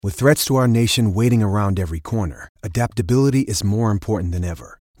With threats to our nation waiting around every corner, adaptability is more important than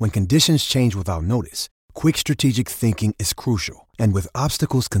ever. When conditions change without notice, quick strategic thinking is crucial. And with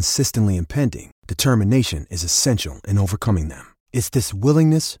obstacles consistently impending, determination is essential in overcoming them. It's this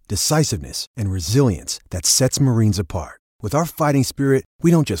willingness, decisiveness, and resilience that sets Marines apart. With our fighting spirit, we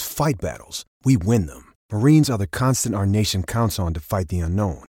don't just fight battles, we win them. Marines are the constant our nation counts on to fight the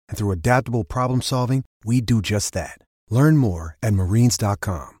unknown. And through adaptable problem solving, we do just that. Learn more at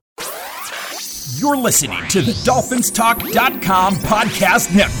marines.com. You're listening to the DolphinsTalk.com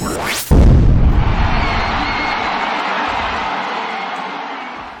podcast network.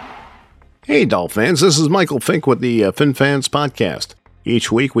 Hey, Dolphins, this is Michael Fink with the FinFans Podcast.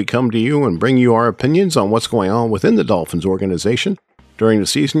 Each week we come to you and bring you our opinions on what's going on within the Dolphins organization. During the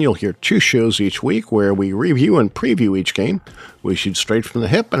season, you'll hear 2 shows each week where we review and preview each game. We shoot straight from the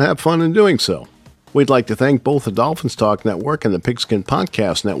hip and have fun in doing so. We'd like to thank both the Dolphins Talk Network and the Pigskin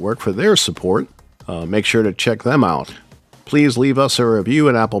Podcast Network for their support. Make sure to check them out. Please leave us a review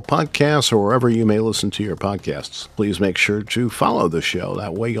at Apple Podcasts or wherever you may listen to your podcasts. Please make sure to follow the show.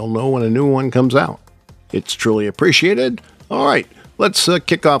 That way you'll know when a new one comes out. It's truly appreciated. All right, let's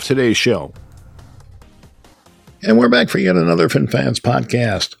kick off today's show. And we're back for yet another FinFans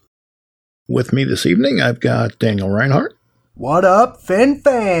Podcast. With me this evening, I've got Daniel Reinhardt. What up,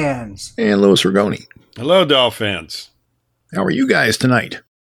 FinFans? And Louis Rigoni. Hello, Dolphins. How are you guys tonight?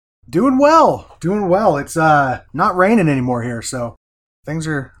 Doing well. It's not raining anymore here, so things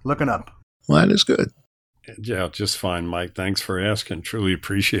are looking up. Well, that is good. Yeah, just fine, Mike. Thanks for asking. Truly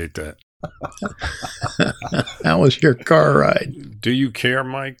appreciate that. How was your car ride? Do you care,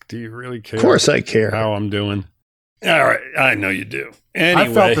 Mike? Do you really care? Of course I care. How I'm doing. All right, I know you do. Anyway.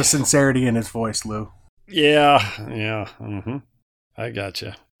 I felt the sincerity in his voice, Lou. Yeah. Mm-hmm. I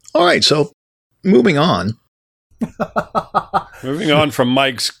gotcha. All right, so moving on. Moving on from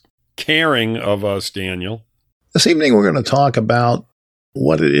Mike's caring of us, Daniel. This evening we're going to talk about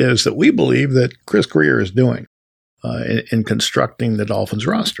what it is that we believe that Chris Grier is doing in constructing the Dolphins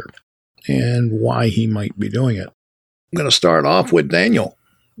roster and why he might be doing it. I'm going to start off with Daniel.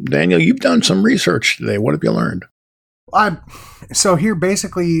 Daniel, you've done some research today. What have you learned? So here,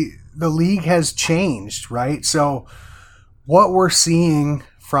 basically, the league has changed, right? So what we're seeing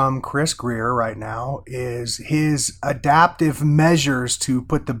from Chris Grier right now is his adaptive measures to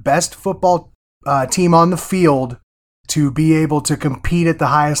put the best football team on the field to be able to compete at the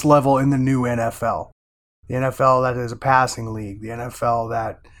highest level in the new NFL. The NFL that is a passing league. The NFL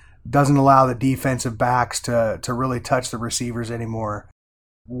that doesn't allow the defensive backs to really touch the receivers anymore.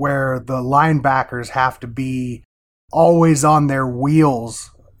 Where the linebackers have to be always on their wheels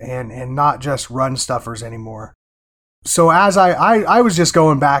and not just run stuffers anymore. So as I was just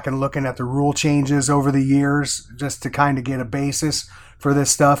going back and looking at the rule changes over the years just to kind of get a basis for this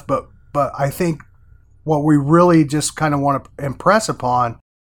stuff. But I think what we really just kind of want to impress upon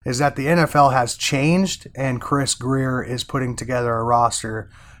is that the NFL has changed and Chris Grier is putting together a roster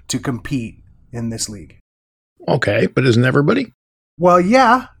to compete in this league. Okay, but isn't everybody? Well,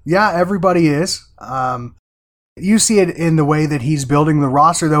 yeah, everybody is. You see it in the way that he's building the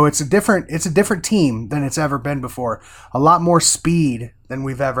roster, though. It's a different team than it's ever been before. A lot more speed than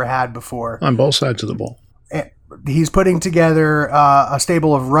we've ever had before. On both sides of the ball. He's putting together a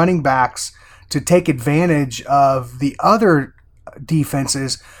stable of running backs to take advantage of the other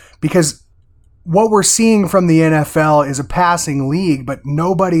defenses, because what we're seeing from the NFL is a passing league, but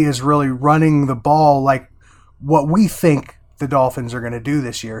nobody is really running the ball like what we think the Dolphins are going to do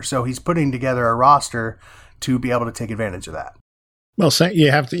this year. So he's putting together a roster to be able to take advantage of that. Well, you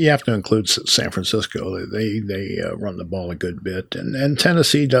have to include San Francisco. They run the ball a good bit, and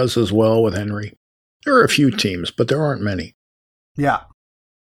Tennessee does as well with Henry. There are a few teams, but there aren't many. Yeah.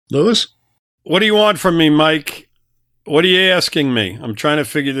 Louis? What do you want from me, Mike? What are you asking me? I'm trying to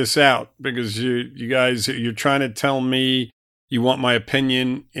figure this out because you guys, you're trying to tell me you want my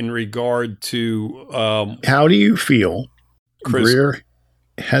opinion in regard to how do you feel Grier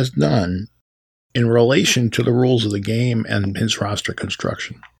has done in relation to the rules of the game and his roster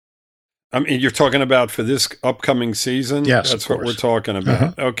construction? I mean, you're talking about for this upcoming season? Yes, that's what we're talking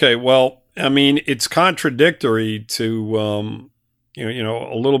about. Uh-huh. Okay, well, I mean, it's contradictory to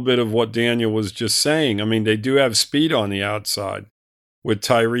a little bit of what Daniel was just saying. I mean, they do have speed on the outside with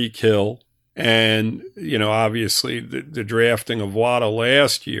Tyreek Hill and, obviously the drafting of Waddle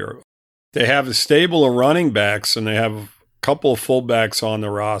last year. They have a stable of running backs and they have a couple of fullbacks on the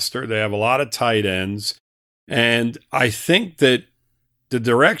roster. They have a lot of tight ends. And I think that the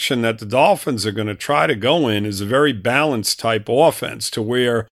direction that the Dolphins are going to try to go in is a very balanced type offense to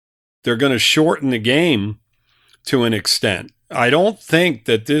where they're going to shorten the game to an extent. I don't think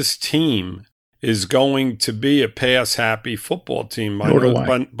that this team is going to be a pass-happy football team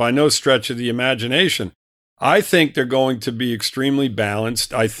by no stretch of the imagination. I think they're going to be extremely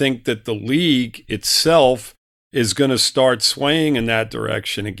balanced. I think that the league itself is going to start swaying in that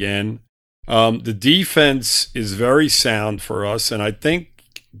direction again. The defense is very sound for us, and I think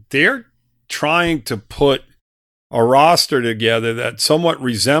they're trying to put a roster together that somewhat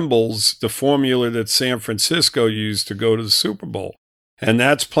resembles the formula that San Francisco used to go to the Super Bowl. And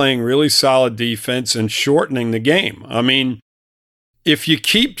that's playing really solid defense and shortening the game. I mean, if you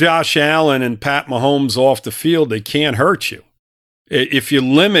keep Josh Allen and Pat Mahomes off the field, they can't hurt you. If you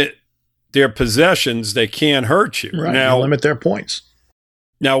limit their possessions, they can't hurt you. Right, now, you limit their points.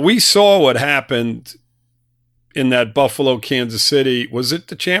 Now, we saw what happened in that Buffalo-Kansas City. Was it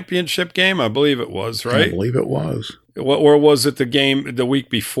the championship game? I believe it was, right? I believe it was. Or was it the game the week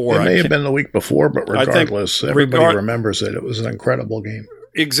before? It may have been the week before, but regardless, everybody remembers it. It was an incredible game.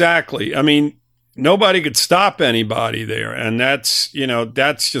 Exactly. I mean, nobody could stop anybody there, and that's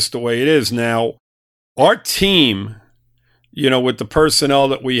just the way it is. Now, our team, with the personnel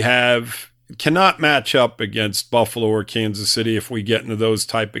that we have, cannot match up against Buffalo or Kansas City if we get into those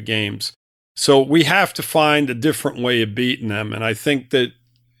type of games. So we have to find a different way of beating them, and I think that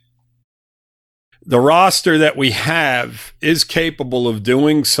the roster that we have is capable of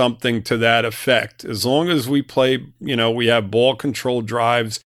doing something to that effect. As long as we play, we have ball control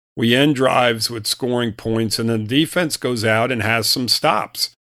drives, we end drives with scoring points, and then defense goes out and has some stops.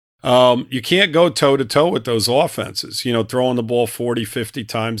 You can't go toe-to-toe with those offenses, throwing the ball 40, 50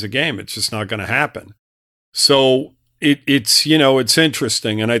 times a game. It's just not going to happen. So it's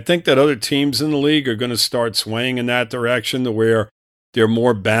interesting. And I think that other teams in the league are going to start swaying in that direction to where they're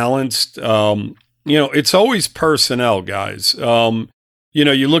more balanced. It's always personnel, guys.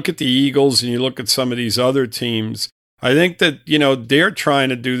 You look at the Eagles and you look at some of these other teams. I think that, they're trying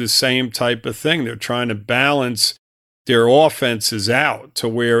to do the same type of thing. They're trying to balance their offenses out to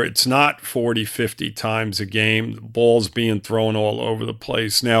where it's not 40, 50 times a game, the ball's being thrown all over the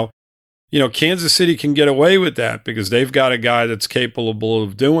place. Now, Kansas City can get away with that because they've got a guy that's capable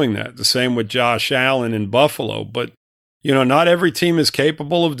of doing that. The same with Josh Allen in Buffalo. But not every team is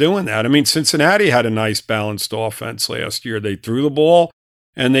capable of doing that. I mean, Cincinnati had a nice balanced offense last year. They threw the ball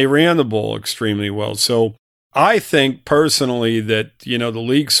and they ran the ball extremely well. So I think personally that, the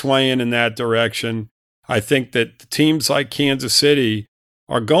league's swaying in that direction. I think that the teams like Kansas City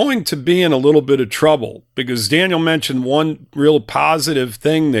are going to be in a little bit of trouble because Daniel mentioned one real positive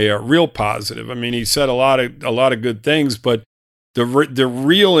thing there, real positive. I mean, he said a lot of good things, but the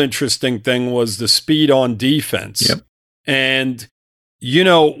real interesting thing was the speed on defense. Yep. And,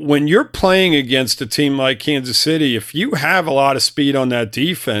 when you're playing against a team like Kansas City, if you have a lot of speed on that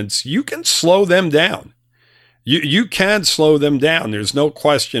defense, you can slow them down. You can slow them down. There's no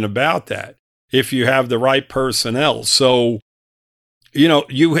question about that if you have the right personnel. So,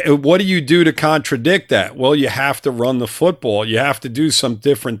 what do you do to contradict that? Well, you have to run the football. You have to do some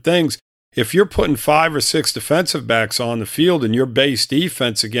different things. If you're putting 5 or 6 defensive backs on the field in your base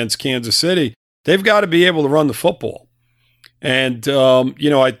defense against Kansas City, they've got to be able to run the football. And,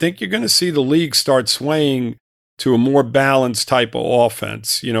 I think you're going to see the league start swaying to a more balanced type of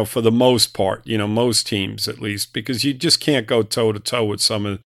offense, for the most part, most teams at least, because you just can't go toe-to-toe with some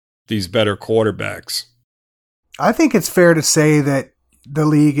of these better quarterbacks. I think it's fair to say that the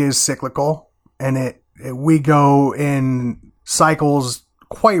league is cyclical and we go in cycles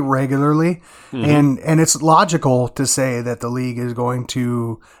quite regularly. Mm-hmm. And it's logical to say that the league is going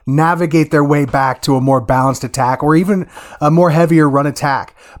to navigate their way back to a more balanced attack or even a more heavier run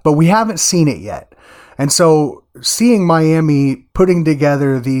attack. But we haven't seen it yet. And so seeing Miami putting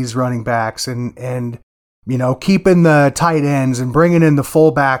together these running backs and keeping the tight ends and bringing in the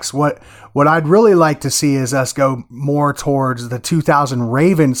fullbacks, what I'd really like to see is us go more towards the 2000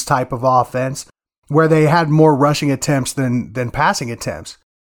 Ravens type of offense where they had more rushing attempts than passing attempts.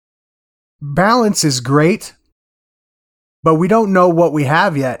 Balance is great, but we don't know what we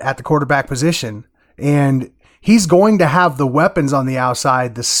have yet at the quarterback position. And he's going to have the weapons on the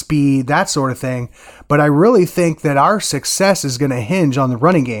outside, the speed, that sort of thing. But I really think that our success is going to hinge on the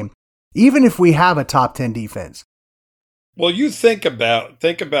running game, even if we have a top 10 defense. Well, you think about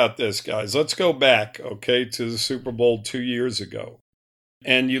this, guys. Let's go back, to the Super Bowl 2 years ago.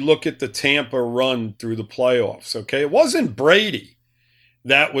 And you look at the Tampa run through the playoffs, It wasn't Brady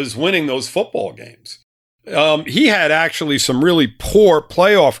that was winning those football games. He had actually some really poor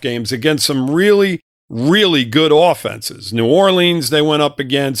playoff games against some really, really good offenses. New Orleans, they went up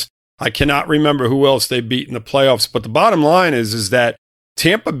against. I cannot remember who else they beat in the playoffs. But the bottom line is that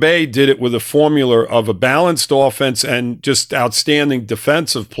Tampa Bay did it with a formula of a balanced offense and just outstanding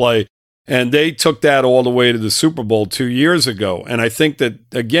defensive play. And they took that all the way to the Super Bowl 2 years ago. And I think that,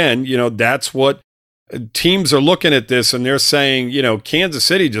 again, that's what teams are looking at this and they're saying, Kansas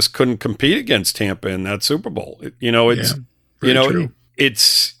City just couldn't compete against Tampa in that Super Bowl. I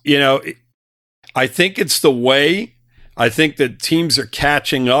think it's the way. I think that teams are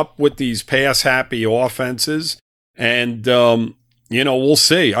catching up with these pass-happy offenses. And, we'll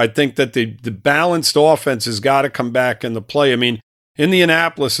see. I think that the balanced offense has got to come back into play. I mean,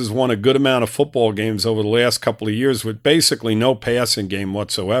 Indianapolis has won a good amount of football games over the last couple of years with basically no passing game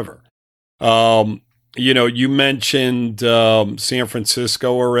whatsoever. You mentioned San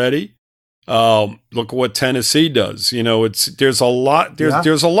Francisco already. Look at what Tennessee does. There's a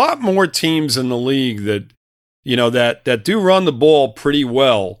lot more teams in the league that do run the ball pretty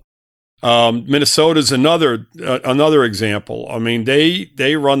well. Minnesota's another example. I mean,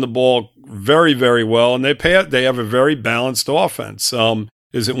 they run the ball very, very well, and they have a very balanced offense.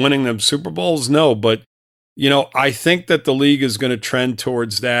 Is it winning them Super Bowls? No, but I think that the league is going to trend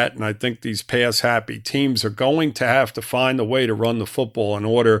towards that, and I think these pass-happy teams are going to have to find a way to run the football in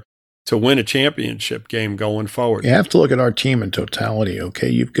order to win a championship game going forward. You have to look at our team in totality, okay?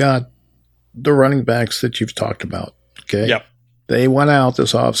 You've got the running backs that you've talked about, okay? Yep. They went out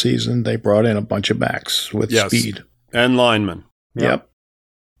this offseason. They brought in a bunch of backs with speed. And linemen. Yep.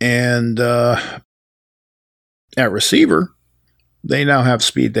 And at receiver, they now have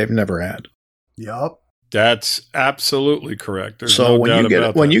speed they've never had. Yep. That's absolutely correct. There's so no when doubt you get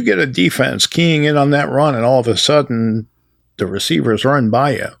about when that. you get a defense keying in on that run, and all of a sudden the receivers run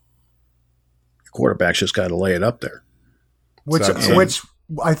by you, the quarterback's just got to lay it up there. We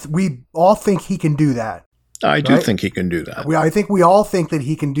all think he can do that. I do think he can do that. I think we all think that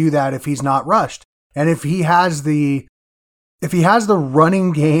he can do that if he's not rushed, and if he has the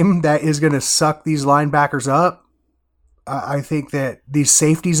running game that is going to suck these linebackers up. I think that these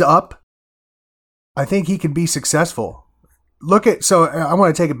safeties up. I think he can be successful. So I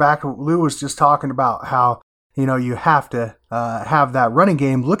want to take it back. Lou was just talking about how, you have to have that running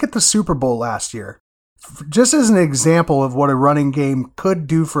game. Look at the Super Bowl last year. Just as an example of what a running game could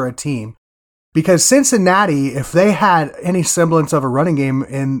do for a team. Because Cincinnati, if they had any semblance of a running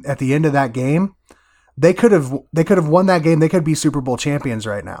game at the end of that game, they could have won that game. They could be Super Bowl champions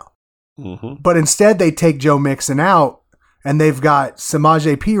right now. Mm-hmm. But instead they take Joe Mixon out, and they've got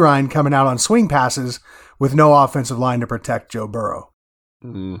Samaje Perine coming out on swing passes with no offensive line to protect Joe Burrow.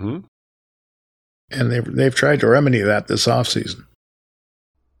 Mm-hmm. And they've tried to remedy that this offseason.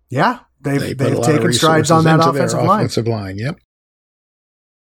 Yeah, they've taken strides on that offensive line. Yep.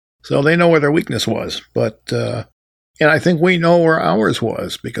 So they know where their weakness was, but and I think we know where ours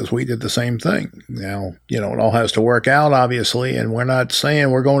was because we did the same thing. Now, it all has to work out, obviously, and we're not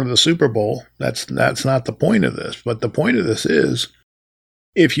saying we're going to the Super Bowl. That's not the point of this. But the point of this is,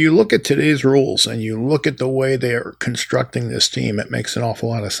 if you look at today's rules and you look at the way they're constructing this team, it makes an awful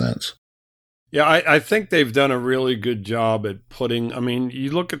lot of sense. Yeah, I think they've done a really good job at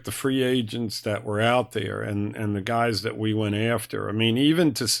you look at the free agents that were out there and the guys that we went after. I mean,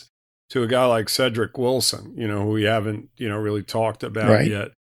 even to a guy like Cedric Wilson, who we haven't, really talked about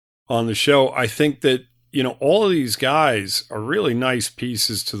yet on the show. I think that, all of these guys are really nice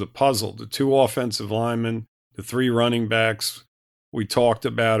pieces to the puzzle. The 2 offensive linemen, the 3 running backs we talked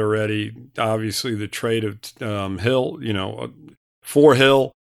about already, obviously the trade of Hill, for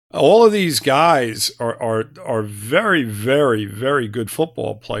Hill. All of these guys are very, very, very good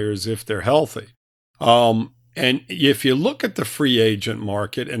football players if they're healthy. And if you look at the free agent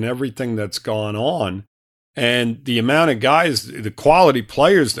market and everything that's gone on and the amount of guys, the quality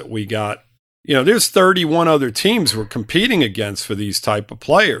players that we got, there's 31 other teams we're competing against for these type of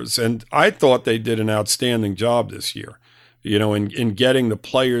players. And I thought they did an outstanding job this year, in getting the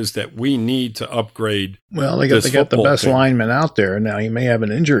players that we need to upgrade. Well, they got the best lineman out there. Now, he may have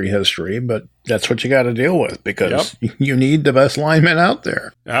an injury history, but that's what you got to deal with because you need the best lineman out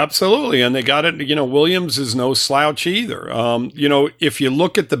there. Absolutely. And they got it. Williams is no slouch either. If you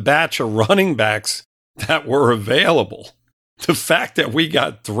look at the batch of running backs that were available, the fact that we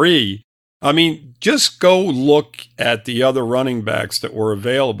got 3, just go look at the other running backs that were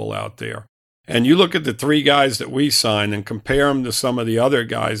available out there. And you look at the 3 guys that we signed and compare them to some of the other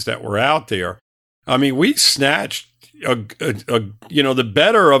guys that were out there. We snatched the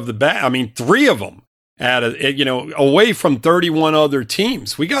better of the bad. 3 of them away from 31 other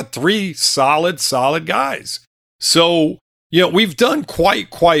teams. We got 3 solid guys. So, we've done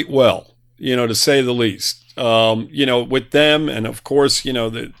quite well, to say the least. With them and of course,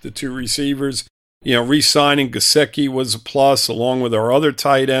 the 2 receivers. re-signing Gesicki was a plus, along with our other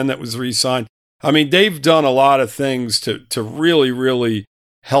tight end that was re-signed. I mean, they've done a lot of things to really, really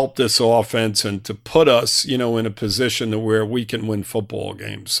help this offense and to put us, in a position to where we can win football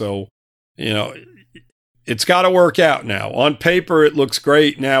games. So, it's got to work out now. On paper, it looks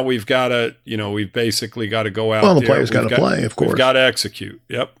great. Now we've got to, we've basically got to go out there. Well, the players got to play, of course. We've got to execute.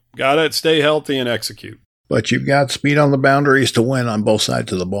 Yep. Got to stay healthy and execute. But you've got speed on the boundaries to win on both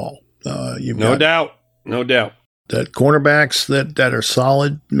sides of the ball. No doubt. That cornerbacks that are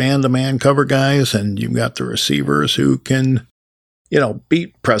solid man-to-man cover guys, and you've got the receivers who can,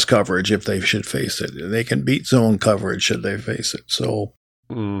 beat press coverage if they should face it. They can beat zone coverage should they face it. So,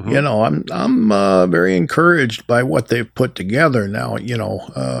 I'm very encouraged by what they've put together. Now,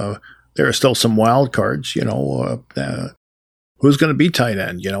 there are still some wild cards. Who's going to be tight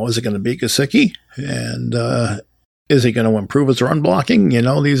end? Is it going to be Gesicki? And is he going to improve his run blocking?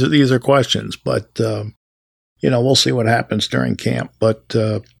 These are questions, but we'll see what happens during camp. But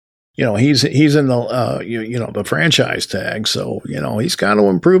he's in the the franchise tag, so he's got to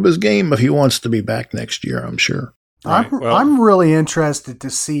improve his game if he wants to be back next year. I'm sure. Right. I'm really interested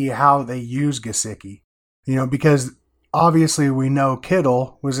to see how they use Gesicki, because obviously we know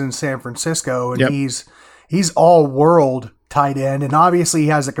Kittle was in San Francisco and he's all world tight end, and obviously he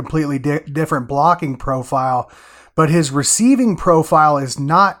has a completely different blocking profile, but his receiving profile is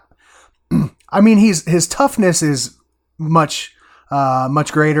not. I mean, his toughness is much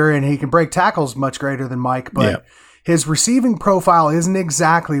greater, and he can break tackles much greater than Mike, but his receiving profile isn't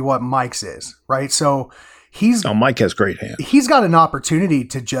exactly what Mike's is, right? So. Mike has great hands. He's got an opportunity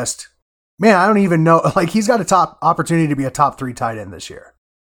to I don't even know. Like, he's got a top opportunity to be a top 3 tight end this year.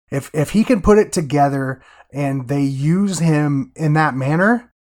 If he can put it together and they use him in that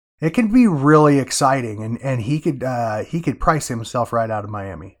manner, it can be really exciting. And he could price himself right out of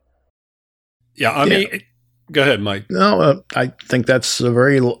Miami. Yeah. I mean, go ahead, Mike. No, I think that's a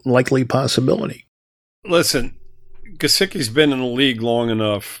very likely possibility. Listen, Gesicki's been in the league long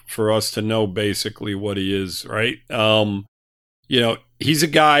enough for us to know basically what he is, right? He's a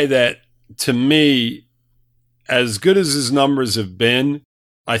guy that, to me, as good as his numbers have been,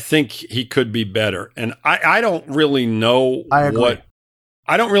 I think he could be better. And I don't really know I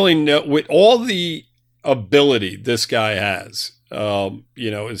don't really know with all the ability this guy has,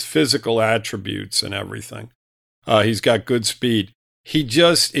 his physical attributes and everything. He's got good speed.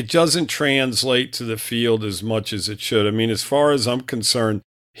 It doesn't translate to the field as much as it should. I mean, as far as I'm concerned,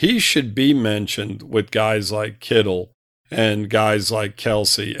 he should be mentioned with guys like Kittle and guys like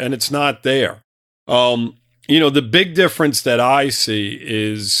Kelsey, and it's not there. The big difference that I see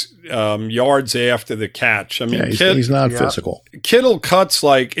is yards after the catch. I mean, he's not physical. Kittle cuts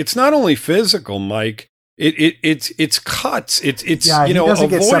it's not only physical, Mike. It's cuts. He doesn't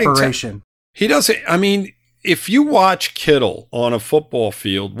get separation. He doesn't. I mean. If you watch Kittle on a football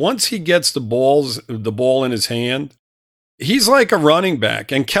field, once he gets the ball in his hand, he's like a running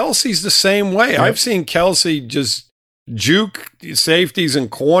back. And Kelsey's the same way. Yep. I've seen Kelsey just juke safeties and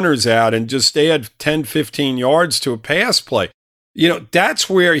corners out and just add 10, 15 yards to a pass play. That's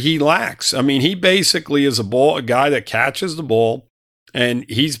where he lacks. I mean, he basically is a guy that catches the ball, and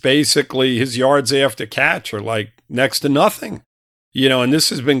he's basically, his yards after catch are like next to nothing. And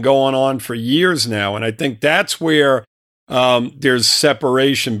this has been going on for years now. And I think that's where there's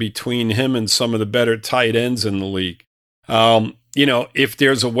separation between him and some of the better tight ends in the league. If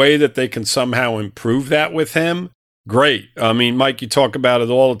there's a way that they can somehow improve that with him, great. I mean, Mike, you talk about it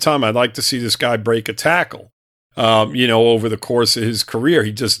all the time. I'd like to see this guy break a tackle, over the course of his career.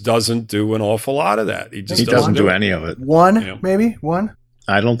 He just doesn't do an awful lot of that. He doesn't do any of it. Maybe one?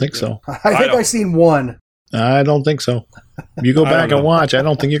 I don't think so. I think I've seen one. I don't think so. You go back and watch. I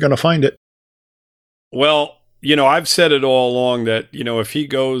don't think you're going to find it. Well, I've said it all along that, if he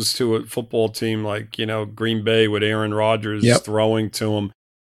goes to a football team like, Green Bay with Aaron Rodgers throwing to him,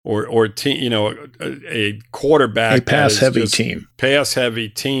 or a quarterback, a pass-heavy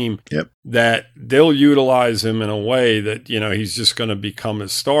team, that they'll utilize him in a way that, he's just going to become a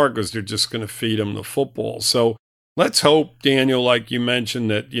star because they're just going to feed him the football. So, let's hope, Daniel, like you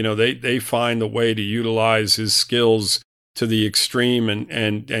mentioned, that they find a way to utilize his skills to the extreme,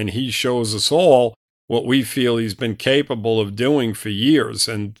 and he shows us all what we feel he's been capable of doing for years.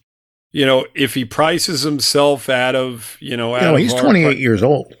 And if he prices himself out of he's 28 years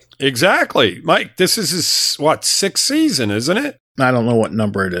old. Exactly, Mike. This is his sixth season, isn't it? I don't know what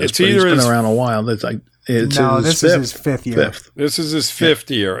number it is. It's either he's been around a while. This is his fifth year. This is his fifth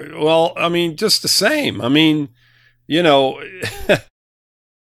year. Well, I mean, just the same. I mean.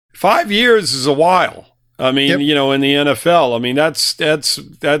 5 years is a while. I mean, in the NFL, I mean, that's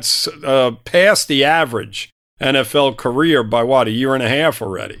past the average NFL career by what, a year and a half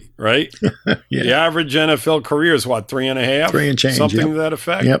already, right? Yeah. The average NFL career is what, 3.5? 3 and change. Something to that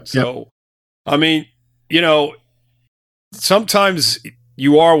effect. Yep. So, I mean, sometimes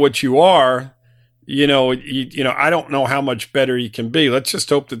you are what you are. I don't know how much better he can be. Let's just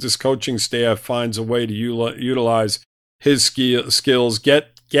hope that this coaching staff finds a way to utilize his skills,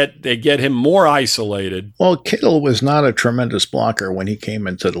 get him more isolated. Well, Kittle was not a tremendous blocker when he came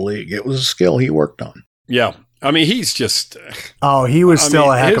into the league. It was a skill he worked on. Yeah. I mean, he's just... Oh, he was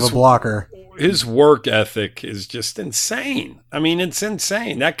still a heck of a blocker. His work ethic is just insane. I mean, it's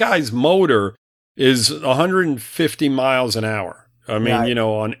insane. That guy's motor is 150 miles an hour. I mean,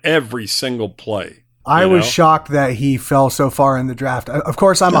 on every single play. I was shocked that he fell so far in the draft. Of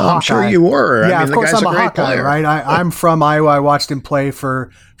course, I'm a Hawkeye. I'm sure you were. Yeah, I mean, of course I'm a Hawkeye, player. right? I'm from Iowa. I watched him play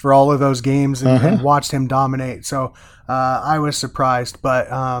for all of those games and watched him dominate. So I was surprised. But,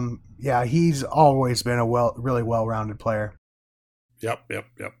 he's always been a really well-rounded player. Yep.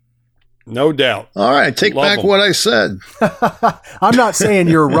 No doubt. All right, take Love back him. what I said. I'm not saying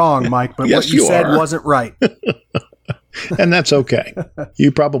you're wrong, Mike, but Yes, what you said are. wasn't right. And that's okay.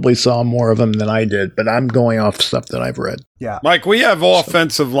 You probably saw more of them than I did, but I'm going off stuff that I've read. Yeah. Mike, we have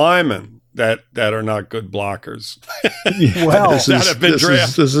offensive linemen that are not good blockers. Well, This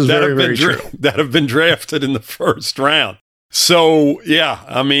is very, very true. That have been drafted in the first round. So, yeah,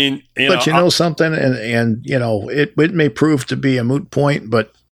 I mean, But you know something, and it may prove to be a moot point,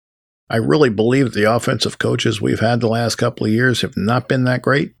 but I really believe the offensive coaches we've had the last couple of years have not been that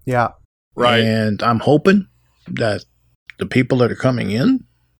great. Yeah. Right. And I'm hoping that the people that are coming in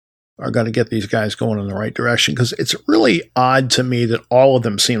are going to get these guys going in the right direction, because it's really odd to me that all of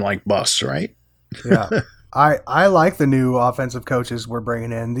them seem like busts, right? Yeah. I like the new offensive coaches we're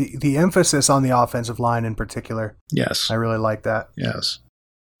bringing in. The emphasis on the offensive line in particular. Yes. I really like that. Yes.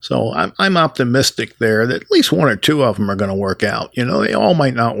 So I'm optimistic there that at least one or two of them are going to work out. They all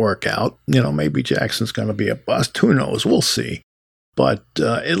might not work out. Maybe Jackson's going to be a bust. Who knows? We'll see. But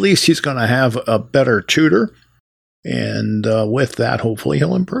at least he's going to have a better tutor. And with that, hopefully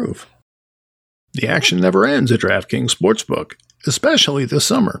he'll improve. The action never ends at DraftKings Sportsbook, especially this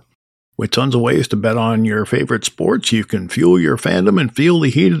summer. With tons of ways to bet on your favorite sports, you can fuel your fandom and feel the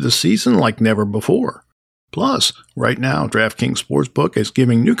heat of the season like never before. Plus, right now, DraftKings Sportsbook is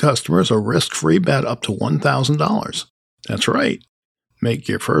giving new customers a risk-free bet up to $1,000. That's right. Make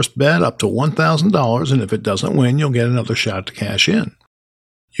your first bet up to $1,000, and if it doesn't win, you'll get another shot to cash in.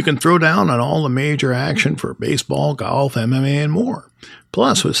 You can throw down on all the major action for baseball, golf, MMA, and more.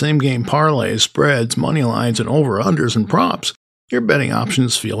 Plus, with same-game parlays, spreads, money lines, and over-unders and props, your betting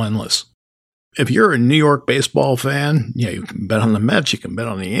options feel endless. If you're a New York baseball fan, you can bet on the Mets, you can bet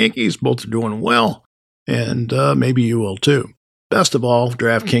on the Yankees, both are doing well, and maybe you will too. Best of all,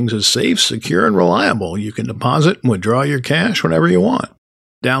 DraftKings is safe, secure, and reliable. You can deposit and withdraw your cash whenever you want.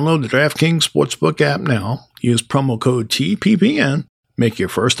 Download the DraftKings Sportsbook app now, use promo code TPPN, make your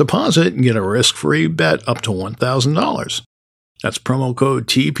first deposit, and get a risk-free bet up to $1,000. That's promo code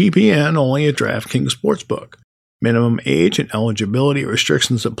TPPN only at DraftKings Sportsbook. Minimum age and eligibility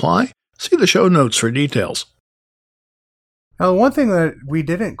restrictions apply. See the show notes for details. Now, one thing that we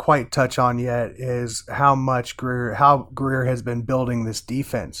didn't quite touch on yet is how Greer has been building this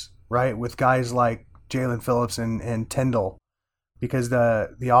defense, right? With guys like Jalen Phillips and Tyndall, because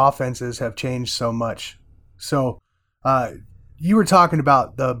the offenses have changed so much. So you were talking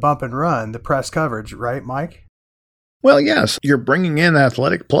about the bump and run, the press coverage, right, Mike? Well, yes, you're bringing in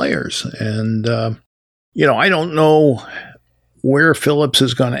athletic players. And, I don't know where Phillips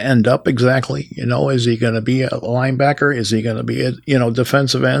is going to end up exactly. Is he going to be a linebacker? Is he going to be a,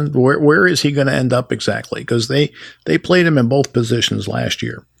 defensive end? Where is he going to end up exactly? Because they played him in both positions last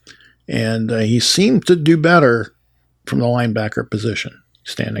year. And he seemed to do better from the linebacker position,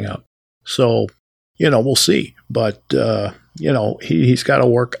 standing up. So, we'll see. But, he's got to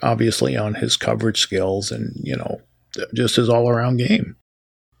work, obviously, on his coverage skills and, just his all-around game.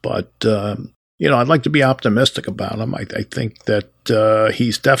 But, I'd like to be optimistic about him. I think that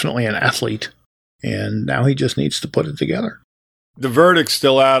he's definitely an athlete, and now he just needs to put it together. The verdict's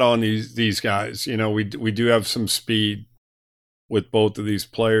still out on these guys. We do have some speed with both of these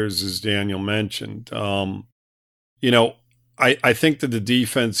players, as Daniel mentioned. I think that the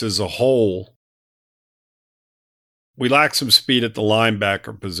defense as a whole, we lack some speed at the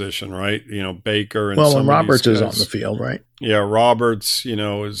linebacker position, right? Baker and and Roberts is on the field, right? Yeah, Roberts,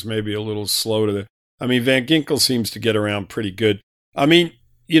 is maybe a little slow to the. I mean, Van Ginkel seems to get around pretty good. I mean,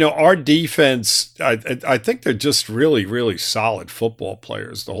 our defense, I think they're just really, really solid football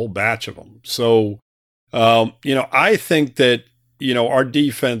players, the whole batch of them. So, I think that, our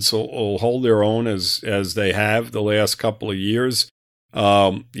defense will hold their own as they have the last couple of years.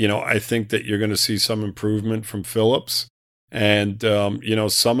 I think that you're going to see some improvement from Phillips and,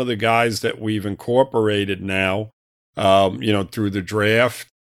 some of the guys that we've incorporated now, through the draft,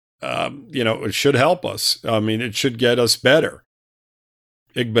 it should help us. I mean, it should get us better.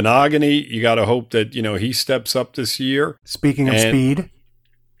 Igbenogany, you got to hope that, he steps up this year. Speaking of speed.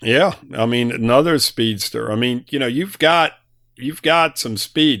 Yeah. I mean, another speedster. I mean, you've got some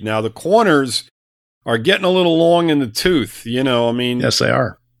speed. Now, the corners are getting a little long in the tooth, I mean. Yes, they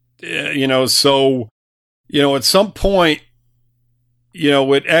are. So, at some point,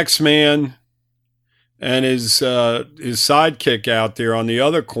 with X-Man and his sidekick out there on the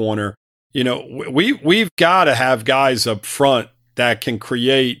other corner, we've got to have guys up front that can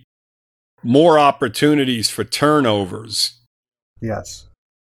create more opportunities for turnovers. Yes.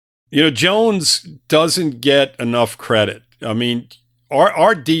 Jones doesn't get enough credit. I mean,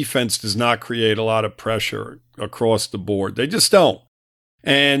 our defense does not create a lot of pressure across the board. They just don't.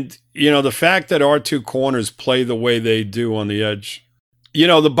 And, the fact that our two corners play the way they do on the edge,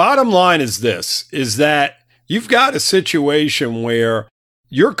 the bottom line is that you've got a situation where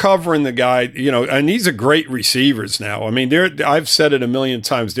you're covering the guy, and these are great receivers now. I mean, I've said it a million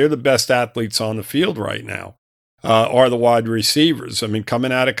times. They're the best athletes on the field right now, are the wide receivers. I mean,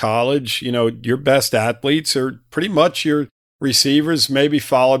 coming out of college, your best athletes are pretty much your receivers, maybe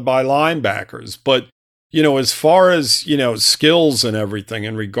followed by linebackers. But, as far as, skills and everything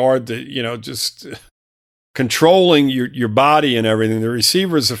in regard to, just controlling your body and everything, the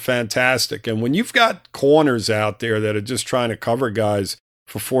receivers are fantastic. And when you've got corners out there that are just trying to cover guys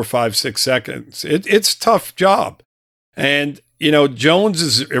for 4, 5, 6 seconds, it's a tough job. And, Jones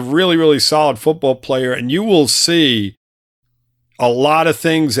is a really, really solid football player, and you will see a lot of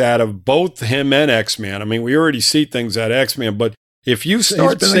things out of both him and X-Man. I mean, we already see things out of X-Man, but if you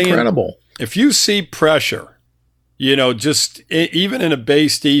start seeing, incredible. If you see pressure, just even in a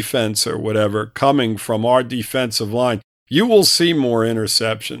base defense or whatever coming from our defensive line, you will see more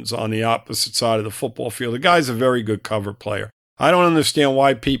interceptions on the opposite side of the football field. The guy's a very good cover player. I don't understand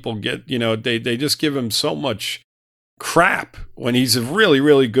why people get, they just give him so much crap when he's a really,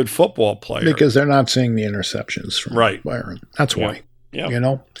 really good football player. Because they're not seeing the interceptions from Byron. That's why. Yeah.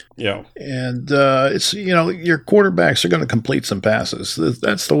 Yeah. And it's, your quarterbacks are going to complete some passes.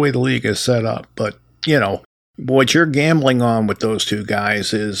 That's the way the league is set up. But, what you're gambling on with those two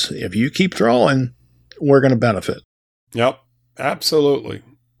guys is if you keep throwing, we're going to benefit. Yep. Absolutely.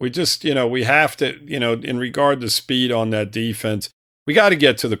 We just, we have to, in regard to speed on that defense, we got to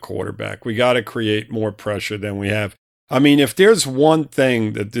get to the quarterback. We got to create more pressure than we have. I mean, if there's one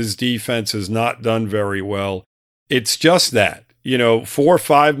thing that this defense has not done very well, it's just that. 4 or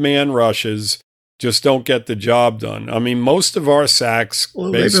 5 man rushes just don't get the job done. I mean, most of our sacks,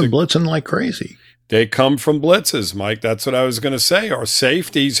 they've been blitzing like crazy. They come from blitzes, Mike. That's what I was going to say. Our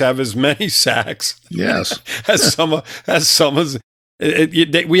safeties have as many sacks, yes,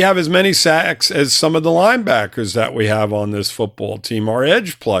 we have as many sacks as some of the linebackers that we have on this football team, our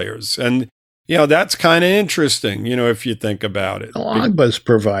edge players. And, that's kind of interesting, if you think about it. Well, Ogba's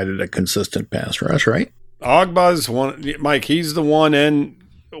provided a consistent pass rush, right? Ogba's one, Mike, he's the one and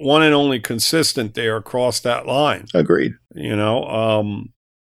only consistent there across that line. Agreed. And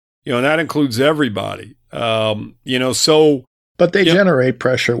that includes everybody. But they generate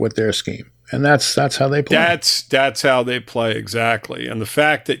pressure with their scheme. And that's how they play. That's how they play, exactly. And the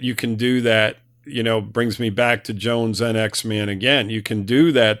fact that you can do that, brings me back to Jones and X-Man again. You can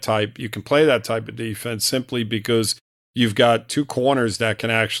play that type of defense simply because you've got two corners that can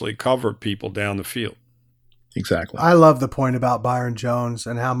actually cover people down the field. Exactly. I love the point about Byron Jones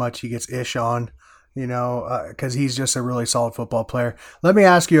and how much he gets ish on, because he's just a really solid football player. Let me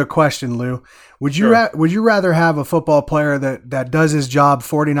ask you a question, Lou. Would you rather have a football player that does his job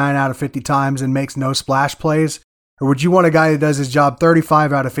 49 out of 50 times and makes no splash plays? Or would you want a guy that does his job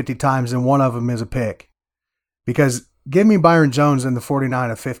 35 out of 50 times and one of them is a pick? Because give me Byron Jones in the 49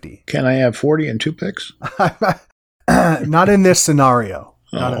 of 50. Can I have 40 and 2 picks? Not in this scenario.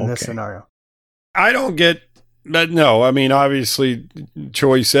 This scenario. I don't get that. No, I mean, obviously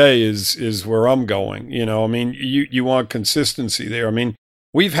choice A is where I'm going. I mean, you want consistency there. I mean,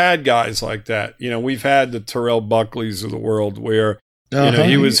 we've had guys like that. We've had the Terrell Buckleys of the world where,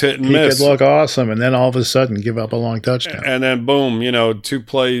 he was hit and miss. He could look awesome and then all of a sudden give up a long touchdown. And then boom, 2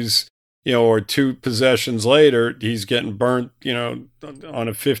 plays, or 2 possessions later, he's getting burnt, on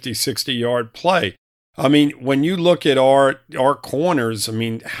a 50, 60-yard play. I mean, when you look at our corners, I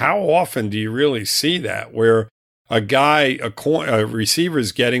mean, how often do you really see that where a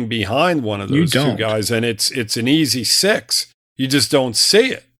receiver's getting behind one of those two guys, and it's an easy 6. You just don't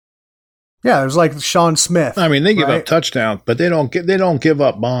see it. Yeah, it was like Sean Smith. I mean, they give up touchdowns, but they don't give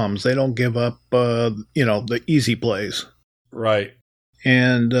up bombs. They don't give up the easy plays. Right.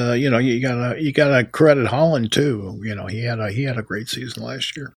 And you gotta credit Holland too. He had a great season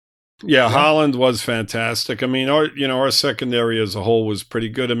last year. Yeah, Holland was fantastic. I mean, our secondary as a whole was pretty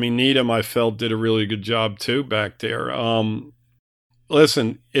good. I mean, Needham, I felt, did a really good job too back there.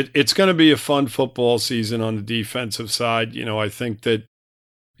 Listen, it's going to be a fun football season on the defensive side. I think that,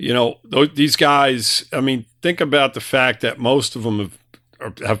 these guys, I mean, think about the fact that most of them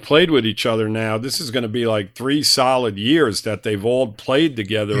have played with each other now. This is going to be like 3 solid years that they've all played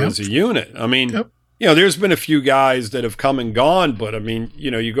together as a unit. I mean, there's been a few guys that have come and gone, but I mean,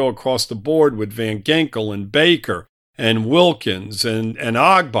 you go across the board with Van Ginkel and Baker and Wilkins and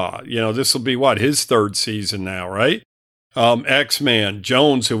Agba. This will be his 3rd season now, right? X-Man,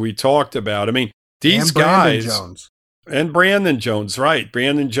 Jones, who we talked about. I mean, these guys. And Brandon Jones, right.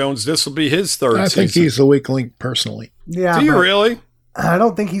 Brandon Jones, this will be his 3rd season. I think he's the weak link personally. Yeah. Do you really? I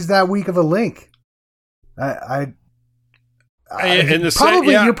don't think he's that weak of a link. You're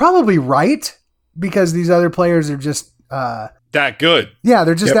probably right, because these other players are just that good. Yeah,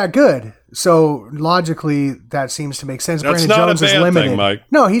 they're just that good. So logically, that seems to make sense. That's Brandon not Jones a bad is limited. thing, Mike.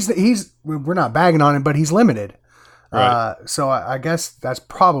 No, he's. We're not bagging on him, but he's limited. Right. So I guess that's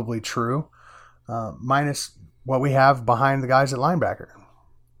probably true, minus what we have behind the guys at linebacker.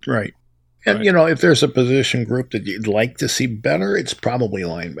 Right. And, if there's a position group that you'd like to see better, it's probably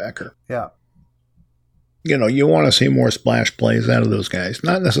linebacker. Yeah. You want to see more splash plays out of those guys.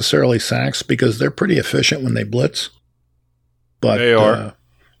 Not necessarily sacks, because they're pretty efficient when they blitz. But they are.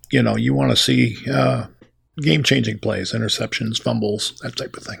 You want to see game-changing plays, interceptions, fumbles, that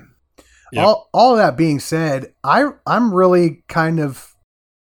type of thing. Yep. All of that being said, I'm really kind of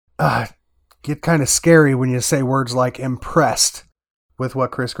get kind of scary when you say words like impressed with what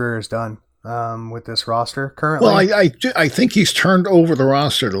Chris Grier has done with this roster currently. Well, I think he's turned over the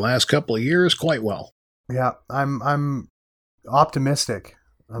roster the last couple of years quite well. Yeah, I'm optimistic.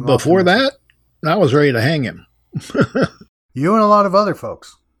 Before that, I was ready to hang him. You and a lot of other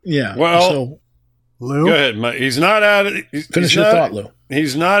folks. Yeah. Well, Lou, go ahead, Mike. He's not out of. Finish your thought, Lou.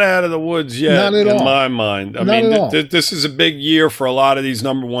 He's not out of the woods yet, in my mind. I mean, this is a big year for a lot of these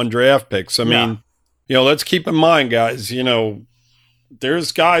number 1 draft picks. I mean, let's keep in mind, guys.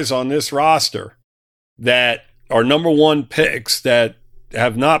 There's guys on this roster that are number 1 picks that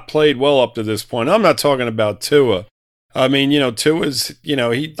have not played well up to this point. I'm not talking about Tua. I mean, Tua's,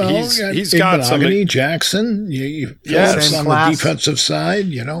 he's got some. Jackson, on the defensive side,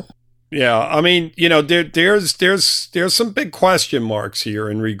 Yeah, I mean, there's some big question marks here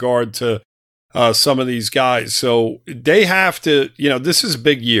in regard to some of these guys. So they have to, this is a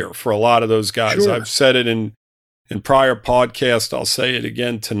big year for a lot of those guys. Sure. I've said it in prior podcasts. I'll say it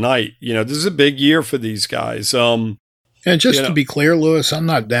again tonight. This is a big year for these guys. And just to be clear, Lewis, I'm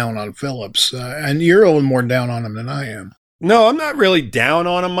not down on Phillips, and you're a little more down on him than I am. No, I'm not really down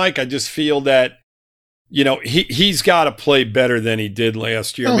on him, Mike. I just feel that, he's got to play better than he did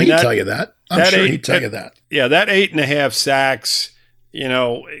last year. Oh, he'd tell you that. I'm sure he'd tell you that. Yeah, that 8.5 sacks,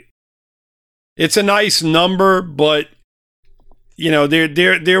 it's a nice number, but,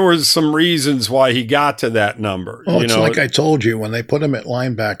 there was some reasons why he got to that number. Well, it's like I told you, when they put him at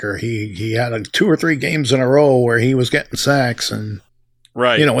linebacker, he had 2 or 3 games in a row where he was getting sacks, and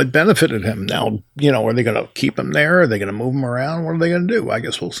right, it benefited him. Now, are they going to keep him there? Are they going to move him around? What are they going to do? I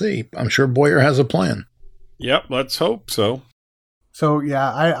guess we'll see. I'm sure Boyer has a plan. Yep, let's hope so. So,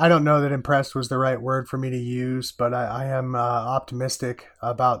 yeah, I don't know that impressed was the right word for me to use, but I am optimistic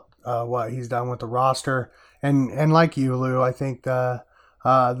about what he's done with the roster. And like you, Lou, I think the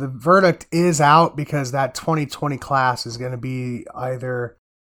verdict is out, because that 2020 class is going to be either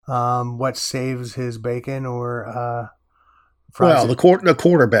what saves his bacon or well, the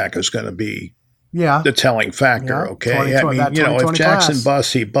quarterback is going to be the telling factor. Okay, I mean, if Jackson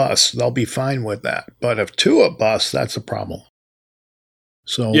busts, he busts. They'll be fine with that. But if Tua busts, that's a problem.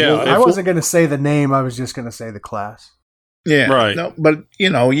 So I wasn't going to say the name. I was just going to say the class. Yeah, right. No, but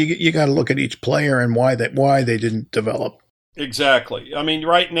you got to look at each player and why they didn't develop. Exactly. I mean,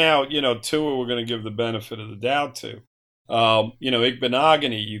 right now, Tua, we're going to give the benefit of the doubt to.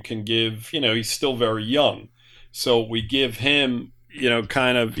 Igbenogany, you can give. He's still very young, so we give him.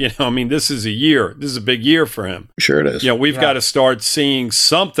 Kind of. I mean, this is a year. This is a big year for him. Sure, it is. We've got to start seeing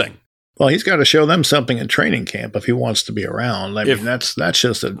something. Well, he's got to show them something in training camp if he wants to be around. I mean, that's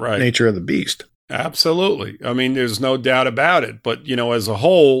just the nature of the beast. Absolutely. I mean, there's no doubt about it. But, as a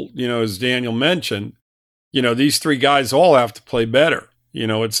whole, as Daniel mentioned, these three guys all have to play better.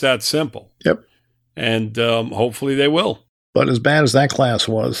 It's that simple. Yep. And hopefully they will. But as bad as that class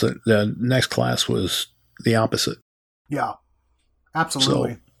was, the next class was the opposite. Yeah,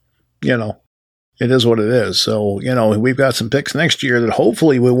 absolutely. So, it is what it is. So, we've got some picks next year that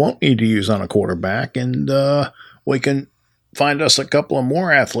hopefully we won't need to use on a quarterback, and we can find us a couple of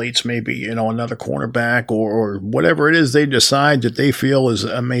more athletes, maybe, another cornerback or whatever it is they decide that they feel is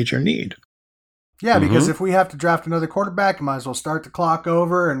a major need. Yeah, because if we have to draft another quarterback, you might as well start the clock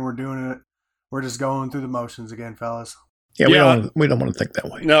over, and we're just going through the motions again, fellas. Yeah, we don't want to think that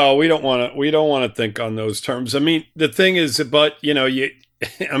way. No, we don't want to think on those terms. I mean, the thing is, but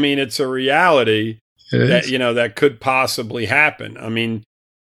it's a reality that could possibly happen. I mean,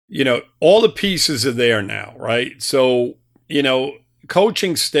 all the pieces are there now, right? So,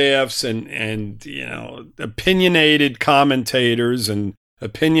 coaching staffs and opinionated commentators and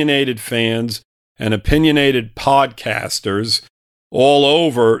opinionated fans and opinionated podcasters all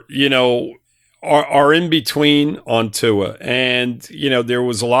over, are in between on Tua. And, there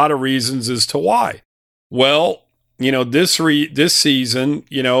was a lot of reasons as to why. Well, this season,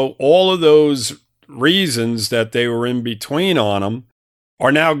 all of those reasons that they were in between on him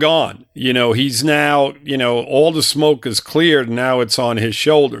are now gone. He's now, all the smoke is cleared, and now it's on his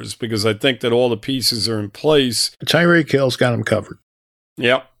shoulders, because I think that all the pieces are in place. Tyreek Hill's got him covered.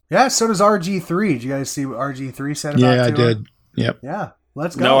 Yep. Yeah, so does RG3. Did you guys see what RG3 said about Yeah, Tua? I did. Yep. Yeah,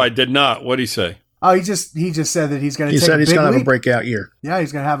 let's go. No, I did not. What'd he say? Oh, he just said that he's going to take a big leap. He said he's going to have a breakout year. Yeah,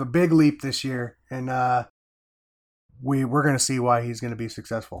 he's going to have a big leap this year, and we're going to see why he's going to be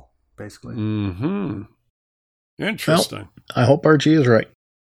successful, basically. Mm-hmm. Interesting. Well, I hope RG is right.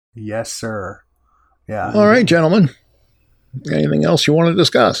 Yes, sir. Yeah. All right, gentlemen. Anything else you want to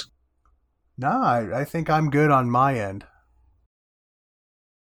discuss? No, I think I'm good on my end.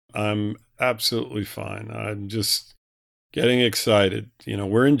 I'm absolutely fine. I'm just getting excited.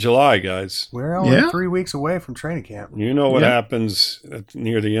 We're in July, guys. We're only 3 weeks away from training camp. You know what happens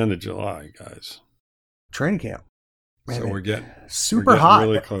near the end of July, guys. Training camp. Man, so we're getting hot.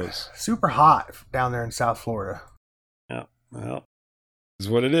 Really close. Super hot down there in South Florida. Yeah. Well, is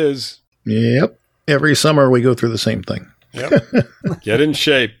what it is. Yep. Every summer we go through the same thing. Yep. Get in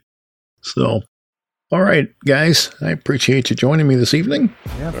shape. So, all right, guys. I appreciate you joining me this evening.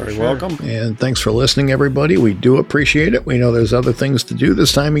 Yeah, very welcome. And thanks for listening, everybody. We do appreciate it. We know there's other things to do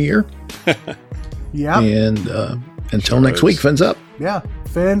this time of year. Yeah. And until next week, fins up. Yeah.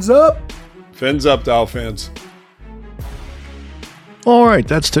 Fins up. Fins up, Dolphins. All right,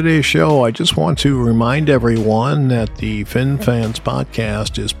 that's today's show. I just want to remind everyone that the Fin Fans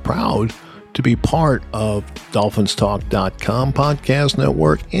podcast is proud to be part of DolphinsTalk.com podcast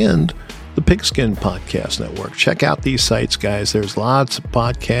network and the Pigskin Podcast Network. Check out these sites, guys. There's lots of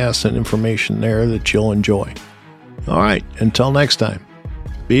podcasts and information there that you'll enjoy. All right, until next time,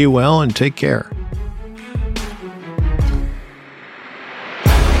 be well and take care.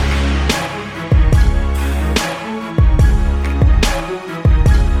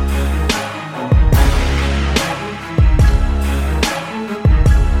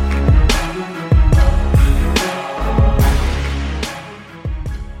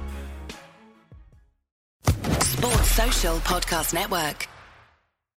 Podcast Network.